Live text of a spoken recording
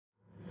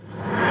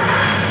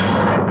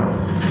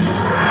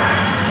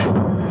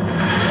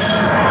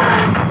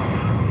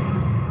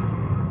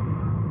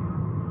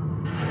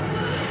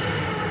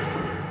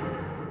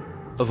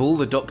Of all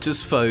the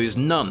Doctor's foes,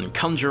 none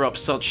conjure up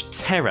such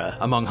terror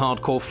among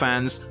hardcore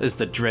fans as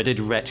the dreaded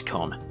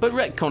Retcon. But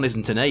Retcon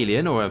isn't an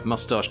alien or a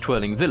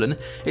moustache-twirling villain,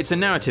 it's a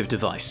narrative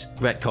device.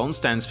 Retcon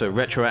stands for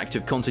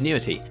retroactive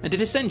continuity, and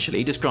it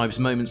essentially describes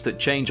moments that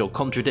change or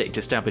contradict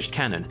established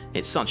canon.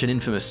 It's such an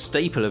infamous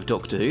staple of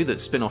Doctor Who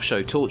that spin-off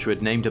show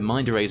Torchwood named a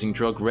mind-erasing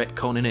drug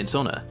Retcon in its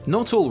honour.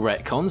 Not all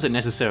Retcons are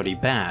necessarily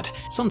bad.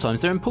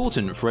 Sometimes they're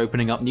important for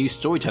opening up new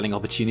storytelling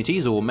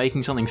opportunities or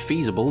making something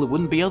feasible that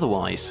wouldn't be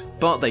otherwise.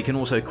 But they can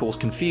also cause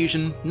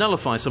confusion,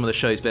 nullify some of the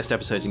show's best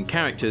episodes and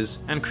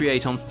characters, and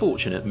create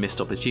unfortunate missed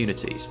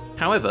opportunities.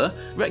 However,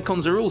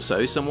 retcons are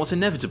also somewhat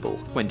inevitable.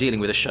 When dealing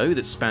with a show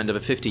that's spanned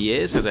over 50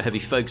 years, has a heavy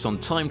focus on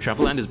time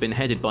travel, and has been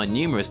headed by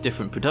numerous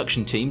different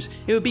production teams,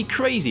 it would be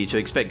crazy to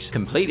expect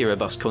completely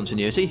robust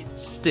continuity.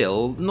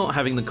 Still, not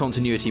having the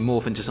continuity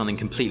morph into something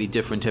completely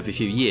different every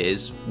few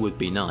years would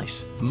be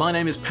nice. My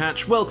name is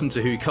Patch, welcome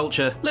to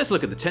WhoCulture. Let's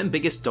look at the 10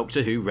 biggest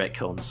Doctor Who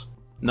retcons.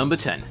 Number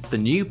 10. The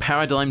New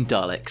Paradigm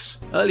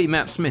Daleks. Early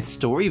Matt Smith's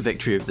story,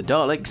 Victory of the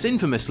Daleks,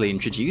 infamously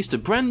introduced a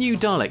brand new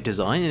Dalek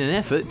design in an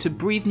effort to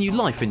breathe new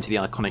life into the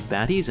iconic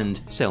baddies and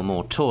sell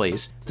more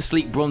toys. The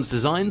sleek bronze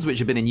designs, which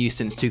have been in use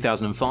since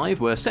 2005,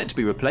 were set to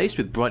be replaced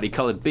with brightly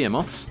coloured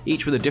behemoths,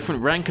 each with a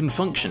different rank and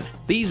function.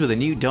 These were the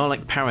new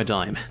Dalek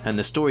paradigm, and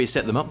the story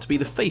set them up to be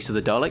the face of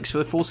the Daleks for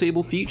the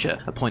foreseeable future,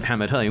 a point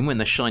hammered home when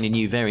the shiny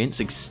new variants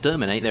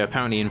exterminate their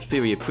apparently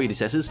inferior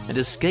predecessors and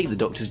escape the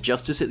Doctor's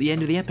justice at the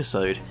end of the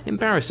episode.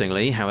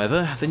 Embarrassingly,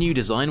 however, the new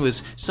design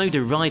was so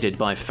derided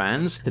by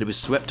fans that it was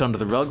swept under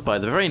the rug by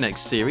the very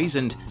next series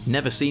and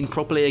never seen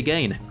properly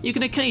again. You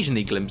can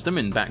occasionally glimpse them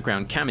in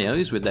background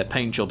cameos with their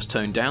paint jobs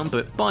toned down,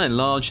 but by and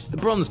large, the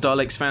bronze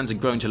Daleks fans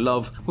had grown to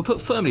love were put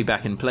firmly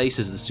back in place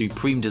as the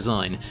supreme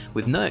design,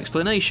 with no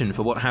explanation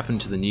for what happened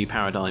to the new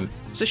paradigm.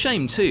 It's a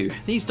shame too,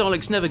 these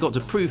Daleks never got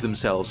to prove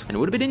themselves, and it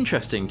would have been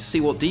interesting to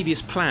see what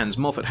devious plans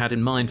Moffat had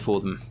in mind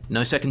for them.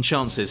 No second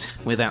chances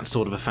with that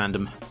sort of a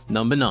fandom.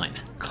 Number 9.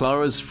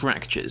 Clara's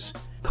Fractures.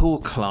 Poor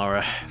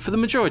Clara. For the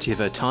majority of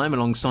her time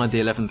alongside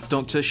the 11th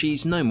Doctor,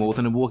 she's no more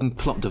than a walking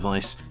plot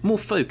device. More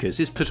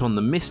focus is put on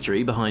the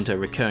mystery behind her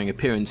recurring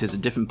appearances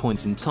at different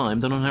points in time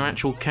than on her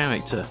actual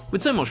character.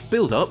 With so much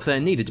build-up,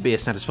 there needed to be a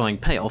satisfying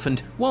payoff,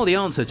 and while the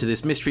answer to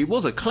this mystery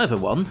was a clever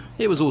one,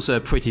 it was also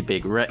a pretty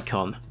big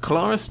retcon.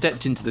 Clara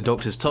stepped into the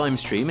Doctor's time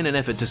stream in an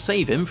effort to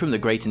save him from the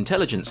Great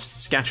Intelligence,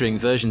 scattering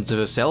versions of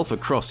herself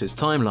across his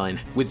timeline.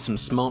 With some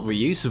smart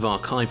reuse of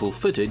archival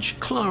footage,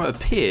 Clara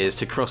appears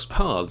to cross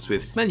paths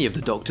with many of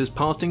the Doctor's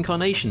past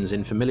incarnations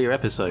in familiar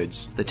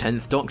episodes. The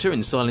 10th Doctor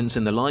in Silence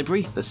in the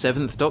Library, the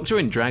 7th Doctor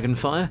in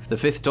Dragonfire, the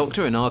 5th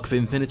Doctor in Arc of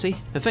Infinity,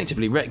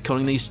 effectively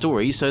retconning these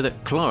stories so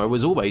that Clara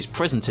was always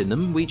present in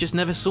them, we just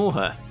never saw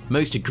her.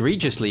 Most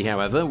egregiously,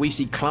 however, we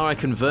see Clara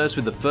converse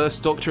with the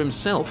First Doctor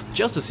himself,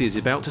 just as he is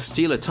about to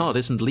steal a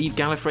TARDIS and leave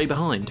Gallifrey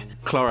behind.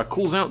 Clara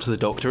calls out to the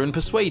Doctor and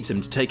persuades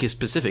him to take his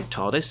specific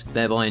TARDIS,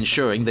 thereby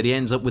ensuring that he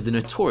ends up with the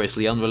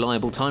notoriously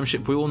unreliable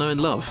timeship we all know and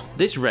love.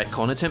 This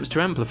retcon attempts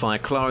to amplify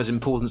Clara's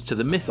importance to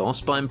the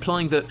mythos by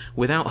implying that,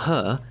 without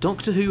her,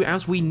 Doctor Who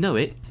as we know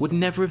it would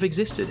never have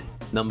existed.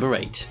 Number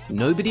 8.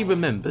 Nobody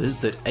remembers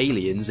that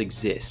aliens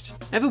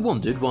exist. Ever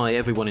wondered why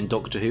everyone in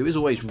Doctor Who is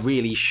always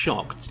really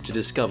shocked to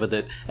discover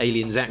that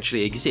aliens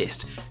actually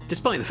exist,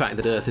 despite the fact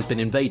that Earth has been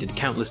invaded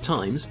countless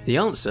times? The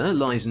answer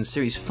lies in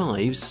Series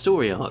 5's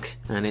story arc,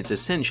 and it's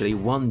essentially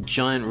one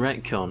giant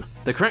retcon.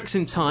 The cracks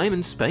in time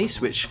and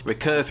space, which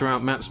recur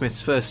throughout Matt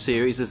Smith's first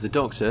series as the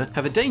Doctor,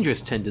 have a dangerous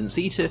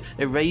tendency to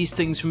erase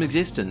things from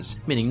existence,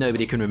 meaning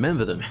nobody can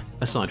remember them,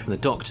 aside from the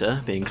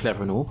Doctor being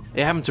clever and all.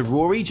 It happened to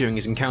Rory during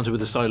his encounter with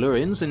the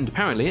Silurians, and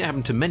apparently it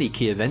happened to many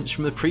key events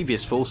from the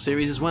previous 4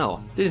 series as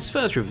well. This is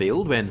first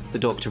revealed when the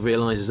Doctor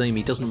realises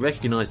Amy doesn't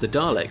recognise the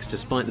Daleks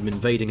despite them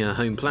invading her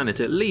home planet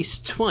at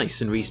least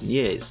twice in recent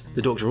years.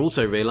 The Doctor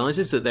also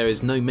realises that there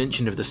is no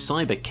mention of the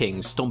Cyber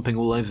King stomping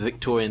all over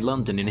Victorian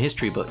London in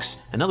history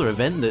books, another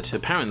event that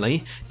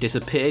apparently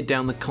disappeared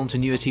down the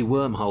continuity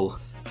wormhole.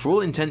 For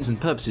all intents and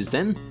purposes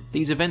then,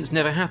 these events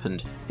never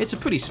happened. It's a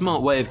pretty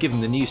smart way of giving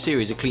the new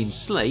series a clean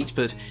slate,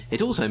 but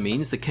it also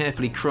means the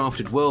carefully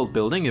crafted world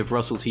building of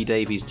Russell T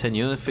Davies'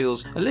 tenure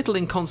feels a little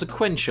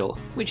inconsequential,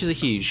 which is a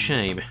huge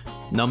shame.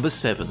 Number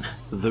 7.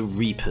 The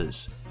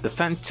Reapers. The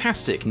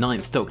fantastic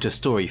 9th Doctor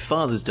story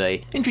Father's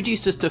Day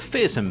introduced us to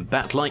fearsome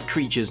bat-like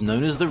creatures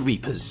known as the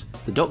Reapers.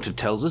 The Doctor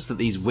tells us that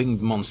these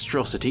winged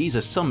monstrosities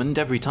are summoned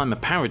every time a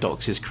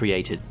paradox is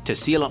created, to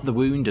seal up the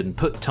wound and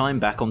put time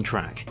back on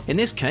track. In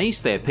this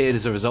case, they appeared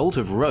as a result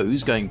of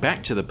Rose going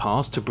back to the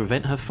past to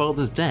prevent her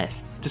father's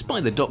death.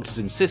 Despite the Doctor's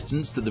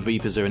insistence that the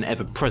Reapers are an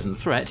ever-present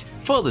threat,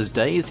 Father's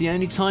Day is the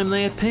only time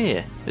they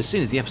appear. As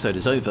soon as the episode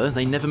is over,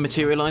 they never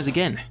materialise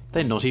again.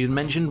 They're not even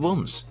mentioned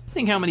once.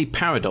 Think how many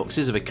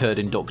paradoxes have occurred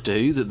in Doctor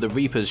Who that the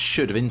Reapers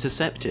should have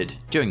intercepted.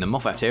 During the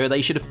Moffat era,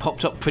 they should have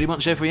popped up pretty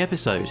much every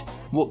episode.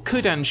 What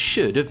could and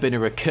should have been a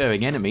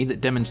recurring enemy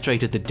that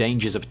demonstrated the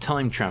dangers of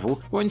time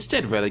travel were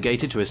instead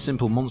relegated to a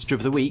simple monster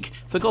of the week,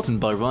 forgotten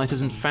by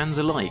writers and fans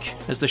alike.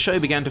 As the show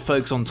began to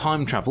focus on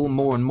time travel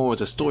more and more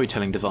as a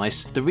storytelling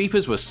device, the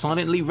Reapers were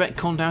silently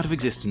retconned out of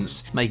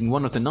existence, making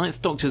one of the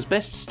Ninth Doctor's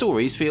best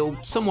stories feel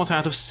somewhat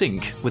out of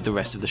sync with the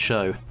rest of the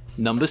show.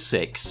 Number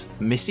 6.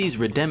 Missy's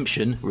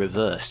redemption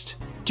reversed.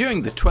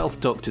 During the 12th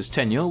Doctor's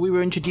tenure, we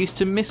were introduced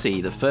to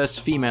Missy, the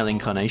first female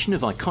incarnation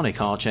of iconic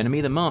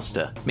archenemy the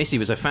Master. Missy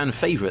was a fan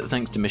favourite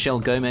thanks to Michelle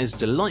Gomez's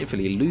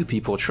delightfully loopy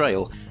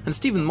portrayal and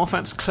Stephen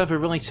Moffat's clever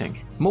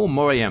writing. More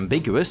morally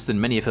ambiguous than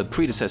many of her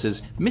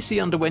predecessors, Missy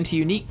underwent a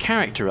unique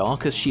character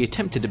arc as she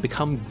attempted to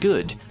become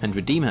good and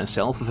redeem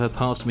herself of her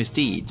past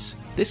misdeeds.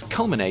 This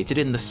culminated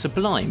in the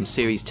sublime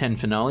Series 10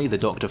 finale The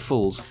Doctor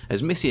Falls,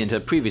 as Missy and her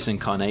previous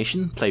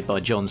incarnation, played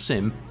by John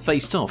Sim,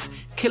 faced off,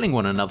 killing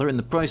one another in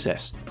the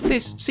process.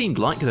 This seemed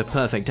like the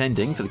perfect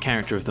ending for the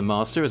character of the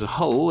Master as a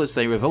whole, as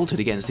they revolted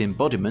against the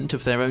embodiment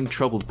of their own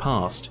troubled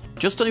past.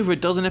 Just over a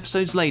dozen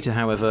episodes later,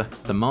 however,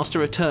 the Master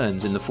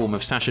returns in the form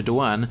of Sacha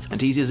Dhawan,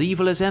 and he's as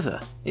evil as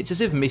ever. It's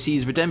as if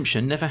Missy's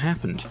redemption never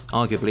happened.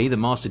 Arguably, the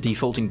Master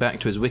defaulting back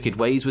to his wicked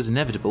ways was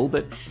inevitable,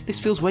 but this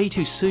feels way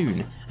too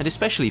soon, and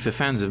especially for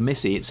fans of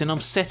Missy, it's an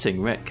upsetting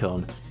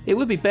retcon. It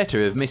would be better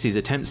if Missy's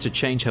attempts to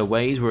change her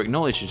ways were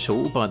acknowledged at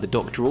all by the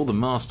Doctor or the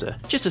Master.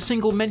 Just a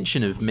single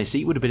mention of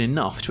Missy would have been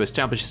enough to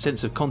establish a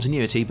sense of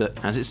continuity, but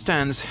as it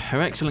stands,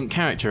 her excellent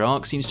character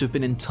arc seems to have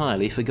been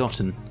entirely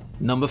forgotten.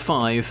 Number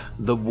 5.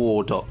 The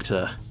War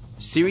Doctor.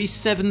 Series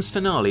 7's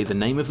finale, The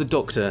Name of the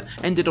Doctor,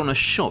 ended on a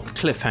shock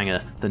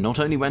cliffhanger that not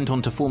only went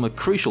on to form a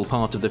crucial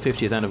part of the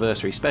 50th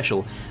anniversary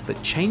special,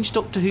 but changed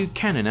Doctor Who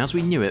canon as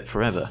we knew it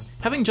forever.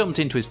 Having jumped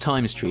into his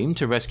time stream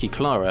to rescue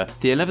Clara,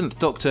 the 11th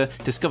Doctor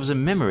discovers a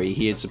memory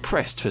he had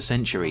suppressed for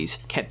centuries,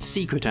 kept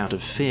secret out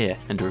of fear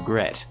and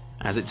regret.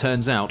 As it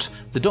turns out,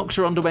 the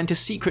Doctor underwent a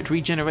secret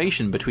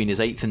regeneration between his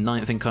 8th and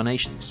 9th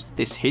incarnations.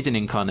 This hidden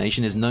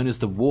incarnation is known as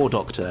the War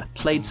Doctor,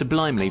 played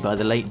sublimely by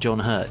the late John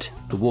Hurt.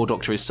 The War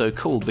Doctor is so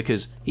called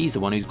because he's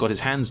the one who's got his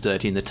hands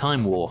dirty in the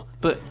Time War.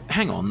 But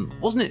hang on,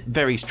 wasn't it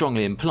very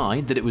strongly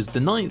implied that it was the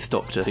 9th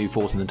Doctor who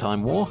fought in the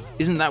Time War?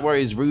 Isn't that where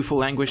his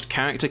rueful, anguished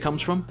character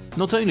comes from?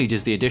 Not only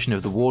does the addition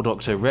of the War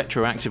Doctor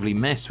retroactively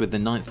mess with the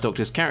 9th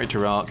Doctor's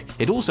character arc,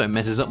 it also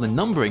messes up the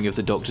numbering of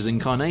the Doctor's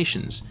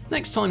incarnations.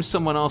 Next time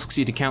someone asks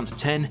you to count to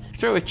 10,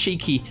 throw a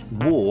cheeky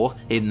war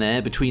in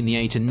there between the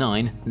 8 and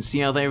 9 and see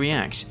how they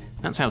react.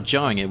 That's how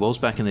jarring it was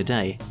back in the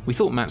day. We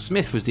thought Matt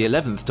Smith was the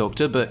 11th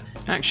Doctor, but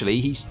actually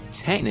he's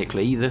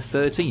technically the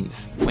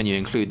 13th, when you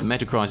include the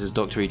Metacrisis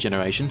Doctor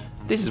regeneration.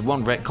 This is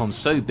one retcon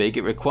so big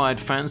it required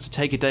fans to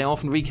take a day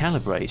off and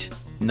recalibrate.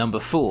 Number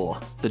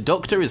 4. The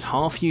Doctor is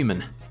half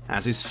human.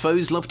 As his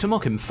foes love to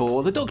mock him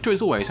for, the Doctor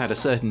has always had a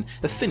certain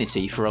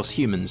affinity for us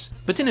humans.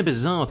 But in a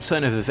bizarre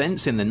turn of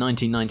events in the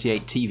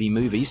 1998 TV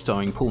movie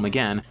starring Paul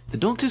McGann, the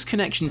Doctor's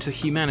connection to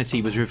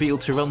humanity was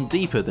revealed to run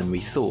deeper than we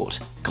thought.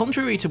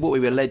 Contrary to what we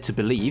were led to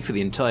believe for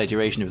the entire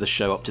duration of the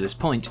show up to this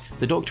point,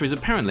 the Doctor is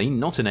apparently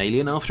not an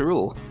alien after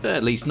all.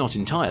 At least not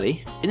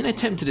entirely. In an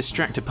attempt to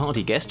distract a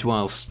party guest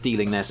while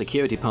stealing their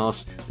security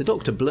pass, the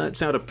Doctor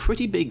blurts out a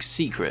pretty big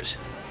secret.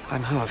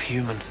 I'm half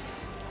human.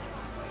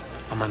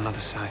 On my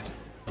mother's side.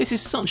 This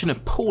is such an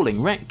appalling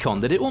retcon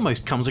that it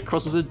almost comes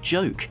across as a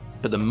joke.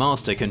 But the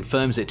Master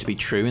confirms it to be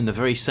true in the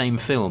very same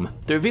film.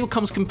 The reveal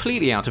comes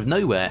completely out of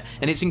nowhere,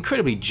 and it's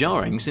incredibly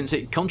jarring since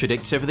it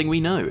contradicts everything we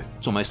know.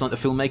 It's almost like the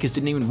filmmakers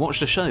didn't even watch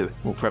the show,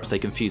 or perhaps they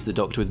confused the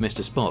Doctor with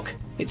Mr. Spock.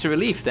 It's a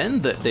relief then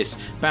that this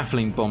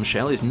baffling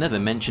bombshell is never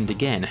mentioned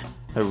again.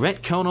 A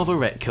retcon of a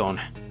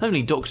retcon.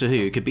 Only Doctor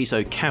Who could be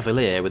so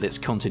cavalier with its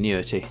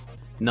continuity.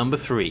 Number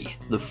 3.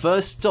 The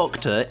First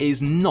Doctor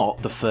is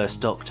not the First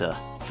Doctor.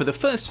 For the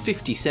first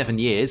 57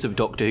 years of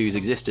Doctor Who's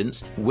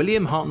existence,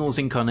 William Hartnell's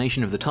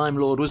incarnation of the Time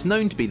Lord was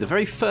known to be the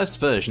very first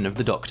version of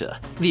the Doctor.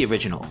 The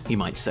original, you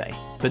might say.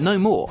 But no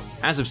more.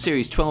 As of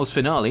Series 12's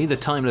finale, The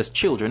Timeless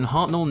Children,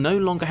 Hartnell no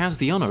longer has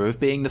the honour of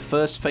being the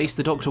first face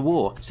the Doctor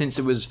wore, since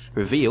it was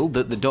revealed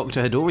that the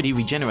Doctor had already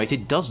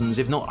regenerated dozens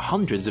if not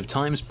hundreds of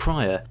times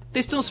prior.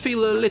 This does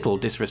feel a little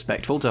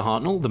disrespectful to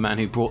Hartnell, the man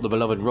who brought the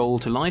beloved role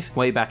to life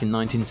way back in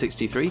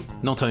 1963.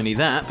 Not only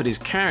that, but his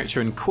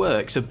character and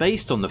quirks are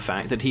based on the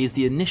fact that he is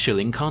the initial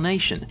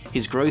incarnation.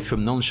 His growth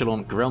from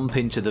nonchalant grump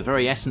into the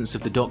very essence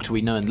of the Doctor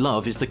we know and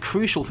love is the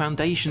crucial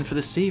foundation for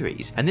the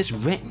series, and this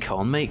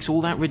retcon makes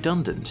all that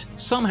redundant.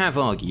 Some have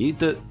argued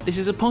that this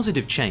is a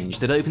positive change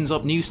that opens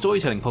up new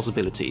storytelling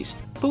possibilities.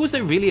 But was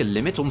there really a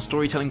limit on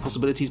storytelling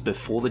possibilities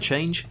before the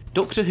change?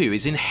 Doctor Who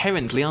is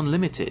inherently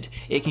unlimited.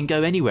 It can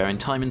go anywhere in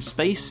time and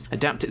space,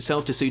 adapt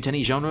itself to suit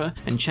any genre,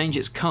 and change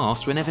its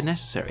cast whenever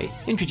necessary.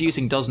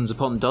 Introducing dozens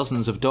upon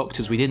dozens of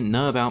Doctors we didn't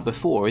know about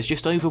before is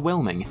just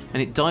overwhelming,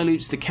 and it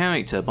dilutes the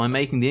character by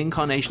making the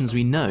incarnations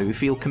we know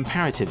feel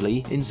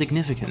comparatively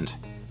insignificant.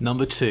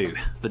 Number 2.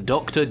 The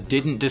Doctor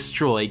didn't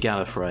destroy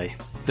Gallifrey.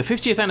 The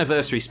 50th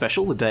anniversary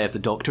special, The Day of the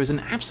Doctor, is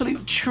an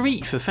absolute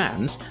treat for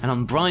fans, an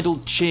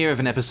unbridled cheer of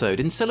an episode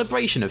in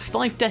celebration of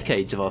 5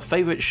 decades of our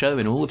favourite show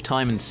in all of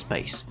time and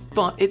space.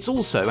 But it's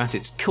also, at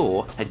its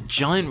core, a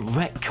giant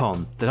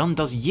retcon that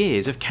undoes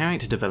years of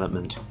character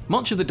development.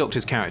 Much of the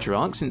Doctor's character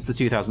arc since the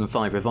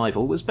 2005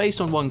 revival was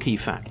based on one key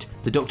fact.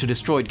 The Doctor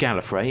destroyed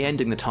Gallifrey,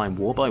 ending the Time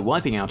War by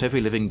wiping out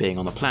every living being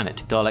on the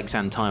planet, Daleks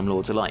and Time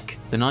Lords alike.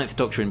 The Ninth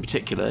Doctor in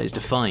particular is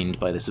defined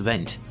by this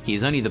event. He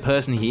is only the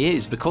person he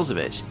is because of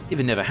it. If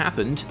it never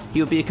happened,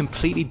 he would be a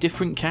completely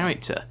different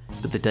character.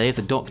 But the Day of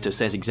the Doctor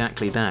says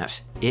exactly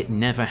that. It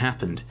never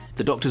happened.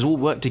 The Doctors all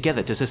worked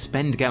together to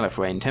suspend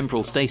Gallifrey in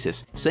temporal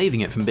stasis,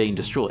 saving it from being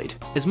destroyed.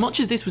 As much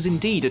as this was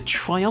indeed a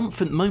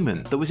triumphant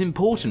moment that was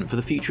important for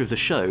the future of the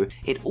show,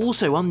 it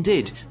also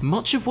undid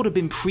much of what had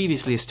been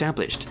previously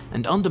established,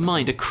 and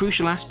undermined a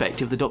crucial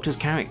aspect of the Doctor's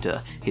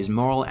character, his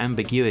moral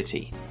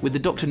ambiguity. With the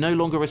Doctor no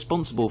longer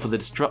responsible for the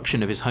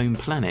destruction of his home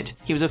planet,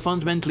 he was a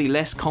fundamentally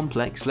less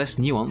complex, less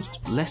nuanced,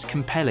 less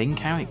compelling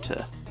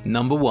character.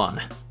 Number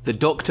 1. The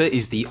Doctor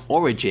is the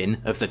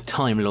origin of the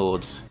Time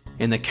Lords.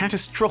 In the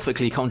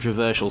catastrophically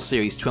controversial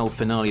Series 12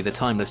 finale The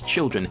Timeless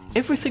Children,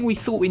 everything we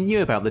thought we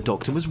knew about the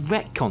Doctor was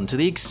retconned to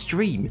the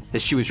extreme,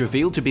 as she was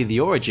revealed to be the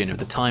origin of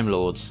the Time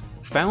Lords.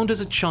 Found as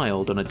a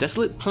child on a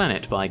desolate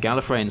planet by a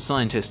Gallifreyan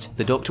scientist,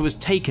 the Doctor was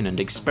taken and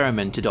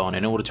experimented on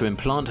in order to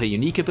implant her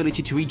unique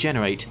ability to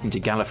regenerate into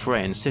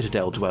Gallifreyan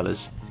Citadel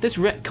dwellers. This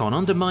retcon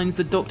undermines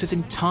the Doctor's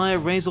entire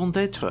raison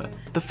d'etre.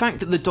 The fact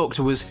that the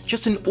Doctor was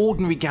just an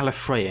ordinary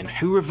Gallifreyan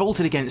who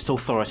revolted against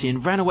authority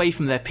and ran away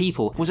from their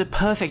people was a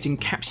perfect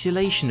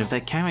encapsulation of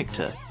their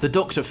character. The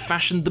Doctor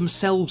fashioned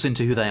themselves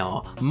into who they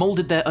are,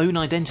 moulded their own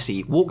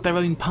identity, walked their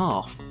own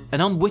path.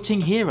 An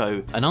unwitting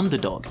hero, an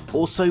underdog,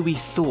 or so we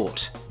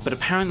thought. But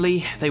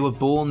apparently they were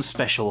born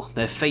special,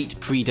 their fate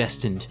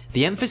predestined.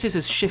 The emphasis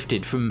has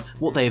shifted from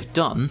what they have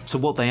done to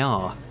what they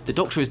are. The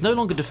Doctor is no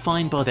longer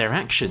defined by their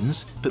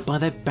actions, but by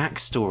their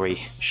backstory.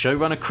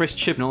 Showrunner Chris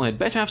Chibnall had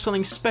better have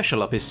something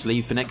special up his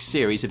sleeve for next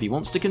series if he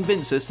wants to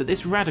convince us that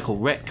this radical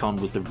retcon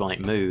was the right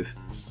move.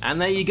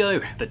 And there you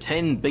go, the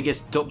 10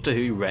 biggest Doctor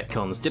Who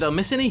retcons. Did I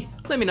miss any?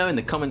 Let me know in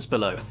the comments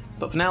below.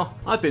 But for now,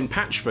 I've been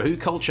Patch for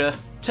WhoCulture.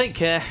 Take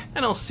care,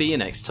 and I'll see you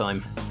next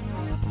time.